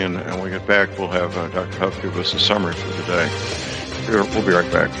momentarily, and when we get back, we'll have Dr. Huff give us a summary for the day. We'll be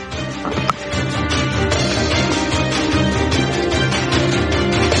right back.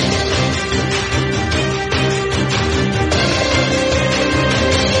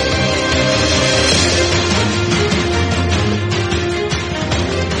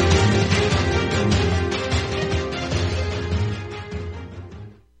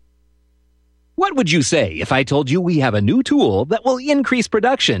 What would you say if I told you we have a new tool that will increase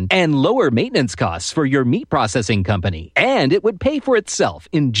production and lower maintenance costs for your meat processing company? And it would pay for itself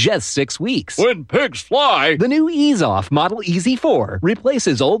in just 6 weeks. When pigs fly! The new Ease Off Model Easy 4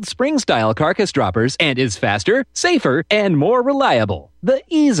 replaces old spring-style carcass droppers and is faster, safer, and more reliable. The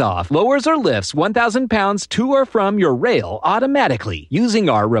Ease Off lowers or lifts 1,000 pounds to or from your rail automatically using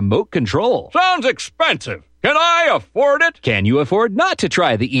our remote control. Sounds expensive. Can I afford it? Can you afford not to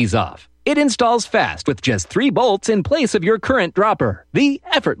try the Ease Off? It installs fast with just 3 bolts in place of your current dropper. The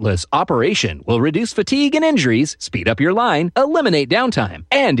effortless operation will reduce fatigue and injuries, speed up your line, eliminate downtime,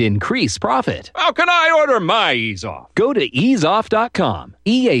 and increase profit. How can I order my Ease Off? Go to easeoff.com,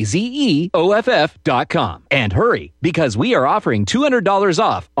 EAZEOFF.com, and hurry, because we are offering $200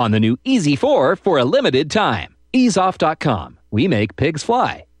 off on the new Easy 4 for a limited time. Easeoff.com. We make pigs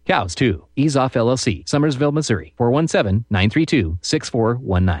fly. Cows, too. Ease Off LLC, Summersville, Missouri,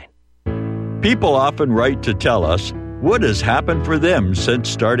 417-932-6419. People often write to tell us what has happened for them since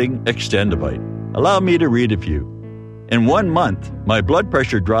starting Extendivite. Allow me to read a few. In 1 month, my blood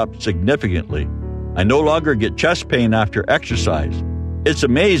pressure dropped significantly. I no longer get chest pain after exercise. It's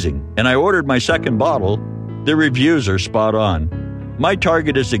amazing, and I ordered my second bottle. The reviews are spot on. My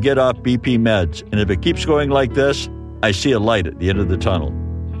target is to get off BP meds, and if it keeps going like this, I see a light at the end of the tunnel.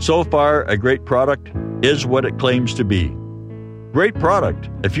 So far, a great product is what it claims to be. Great product.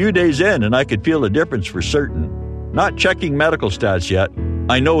 A few days in and I could feel a difference for certain. Not checking medical stats yet.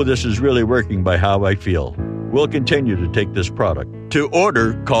 I know this is really working by how I feel. We'll continue to take this product. To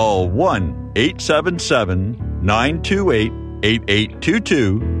order, call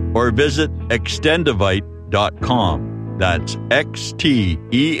 1-877-928-8822 or visit extendivite.com. That's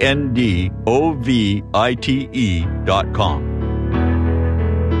XTENDOVITE.com.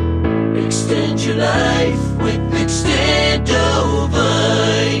 Extend your life with Extendovite.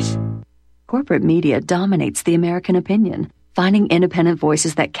 Corporate media dominates the American opinion. Finding independent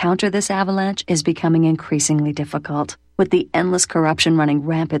voices that counter this avalanche is becoming increasingly difficult. With the endless corruption running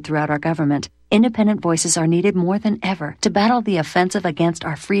rampant throughout our government, independent voices are needed more than ever to battle the offensive against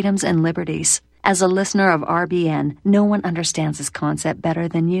our freedoms and liberties. As a listener of RBN, no one understands this concept better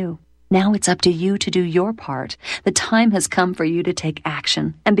than you. Now it's up to you to do your part. The time has come for you to take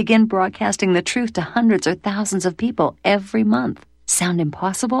action and begin broadcasting the truth to hundreds or thousands of people every month. Sound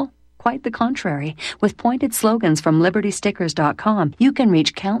impossible? Quite the contrary. With pointed slogans from LibertyStickers.com, you can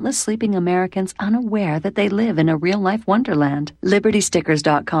reach countless sleeping Americans unaware that they live in a real-life wonderland.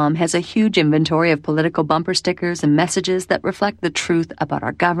 LibertyStickers.com has a huge inventory of political bumper stickers and messages that reflect the truth about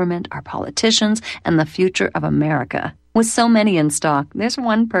our government, our politicians, and the future of America. With so many in stock, there's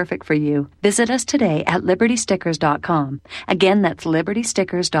one perfect for you. Visit us today at LibertyStickers.com. Again, that's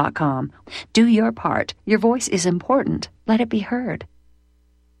LibertyStickers.com. Do your part. Your voice is important. Let it be heard.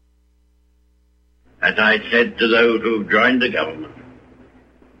 As I said to those who've joined the government,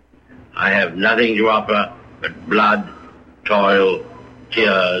 I have nothing to offer but blood, toil,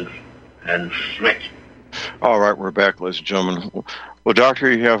 tears, and sweat. All right, we're back, ladies and gentlemen. Well,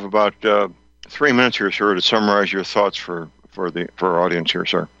 Doctor, you have about 3 minutes here, sir, to summarize your thoughts for our audience here,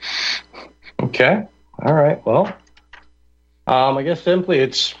 sir. Okay. All right. Well, I guess simply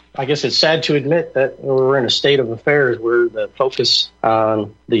it's sad to admit that we're in a state of affairs where the focus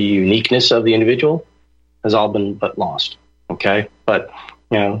on the uniqueness of the individual has all been but lost. Okay. But,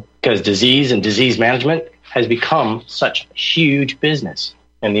 because disease and disease management has become such a huge business,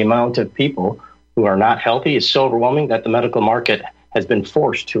 and the amount of people who are not healthy is so overwhelming that the medical market has been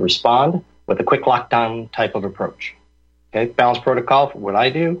forced to respond with a quick lockdown type of approach. Okay. Balanced protocol for what I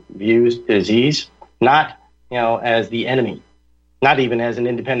do views disease not, as the enemy, not even as an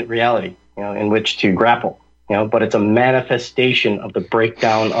independent reality, in which to grapple, but it's a manifestation of the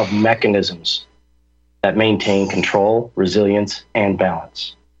breakdown of mechanisms that maintain control, resilience, and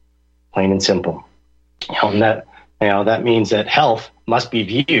balance. Plain and simple. And that means that health must be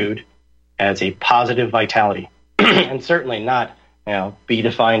viewed as a positive vitality, and certainly not be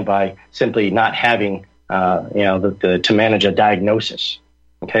defined by simply not having to manage a diagnosis.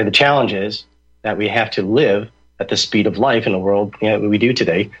 Okay, the challenge is that we have to live at the speed of life in the world we do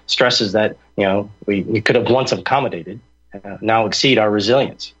today. Stresses that we could have once accommodated now exceed our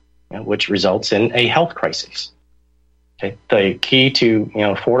resilience, which results in a health crisis. Okay, the key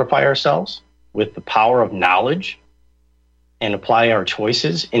to fortify ourselves with the power of knowledge and apply our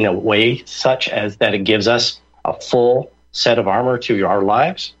choices in a way such as that it gives us a full set of armor to our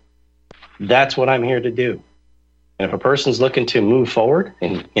lives. That's what I'm here to do. And if a person's looking to move forward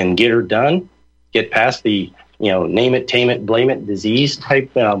and get her done, get past the name it, tame it, blame it, disease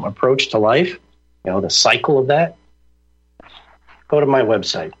type approach to life, the cycle of that, go to my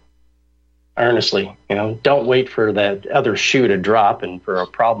website. Earnestly, don't wait for that other shoe to drop and for a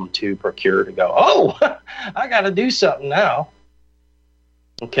problem to procure to go, oh, I got to do something now.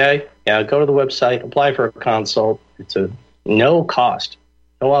 Okay, go to the website, apply for a consult. It's a no cost,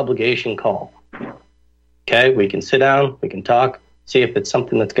 no obligation call. Okay, we can sit down, we can talk, see if it's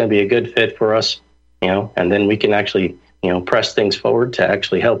something that's going to be a good fit for us, and then we can actually, press things forward to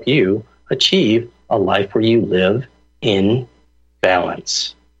actually help you achieve a life where you live in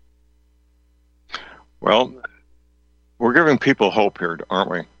balance. Well, we're giving people hope here, aren't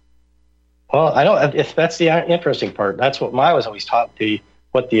we? Well, I don't. If that's the interesting part, that's what I was always taught.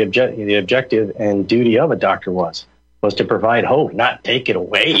 What the objective and duty of a doctor was to provide hope, not take it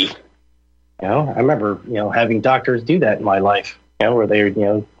away. I remember having doctors do that in my life. Where they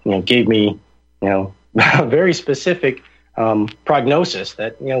gave me a very specific prognosis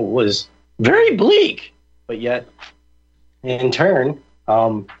that was very bleak, but yet in turn,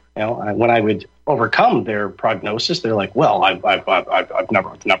 when I would overcome their prognosis, they're like, "Well, I've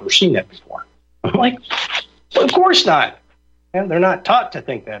never seen that before." I'm like, well, "Of course not." And they're not taught to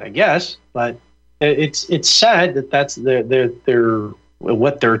think that, I guess. But it's sad that that's their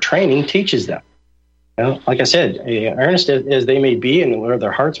what their training teaches them. Like I said, earnest as they may be, and where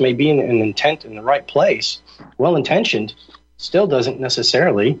their hearts may be in intent in the right place, well intentioned, still doesn't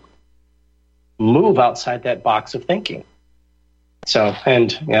necessarily move outside that box of thinking. So,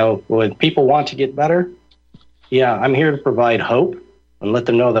 and when people want to get better, I'm here to provide hope and let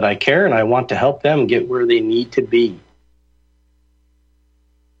them know that I care and I want to help them get where they need to be.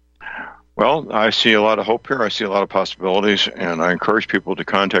 Well, I see a lot of hope here. I see a lot of possibilities, and I encourage people to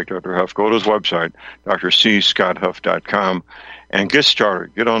contact Dr. Huff. Go to his website, drcscotthuff.com, and get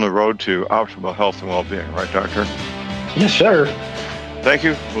started. Get on the road to optimal health and well-being. Right, Doctor? Yes, sir. Thank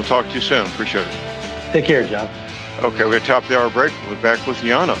you. We'll talk to you soon. Appreciate it. Take care, John. Okay, we're at the top of the hour break. We'll be back with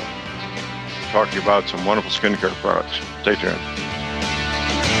Yana. Talking about some wonderful skincare products. Stay tuned.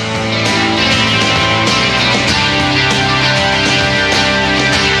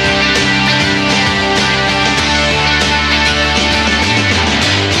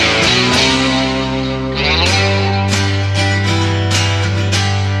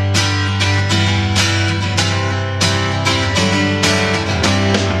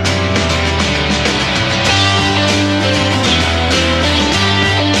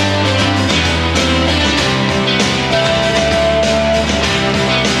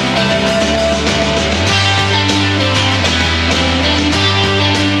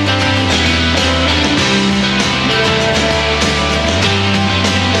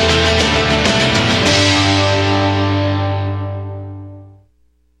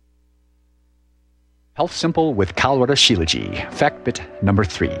 Health Simple with Colorado Shilajit. Fact bit number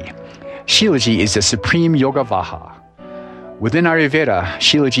 3. Shilajit is the supreme yoga vaha. Within Ayurveda,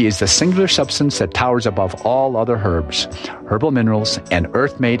 Shilajit is the singular substance that towers above all other herbs, herbal minerals, and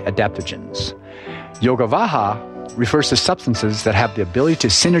earth-made adaptogens. Yoga vaha refers to substances that have the ability to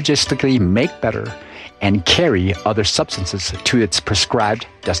synergistically make better and carry other substances to its prescribed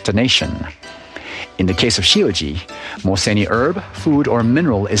destination. In the case of Shilajit, most any herb, food, or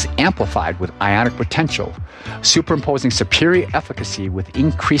mineral is amplified with ionic potential, superimposing superior efficacy with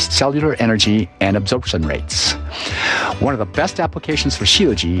increased cellular energy and absorption rates. One of the best applications for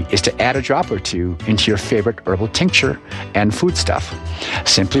Shilajit is to add a drop or two into your favorite herbal tincture and foodstuff.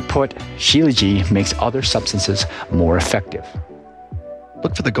 Simply put, Shilajit makes other substances more effective.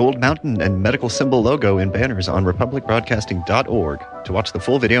 Look for the Gold Mountain and medical symbol logo in banners on republicbroadcasting.org to watch the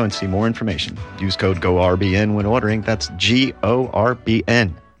full video and see more information. Use code GORBN when ordering. That's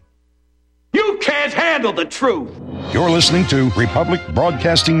GORBN. You can't handle the truth. You're listening to Republic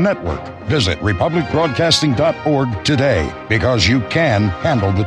Broadcasting Network. Visit republicbroadcasting.org today because you can handle the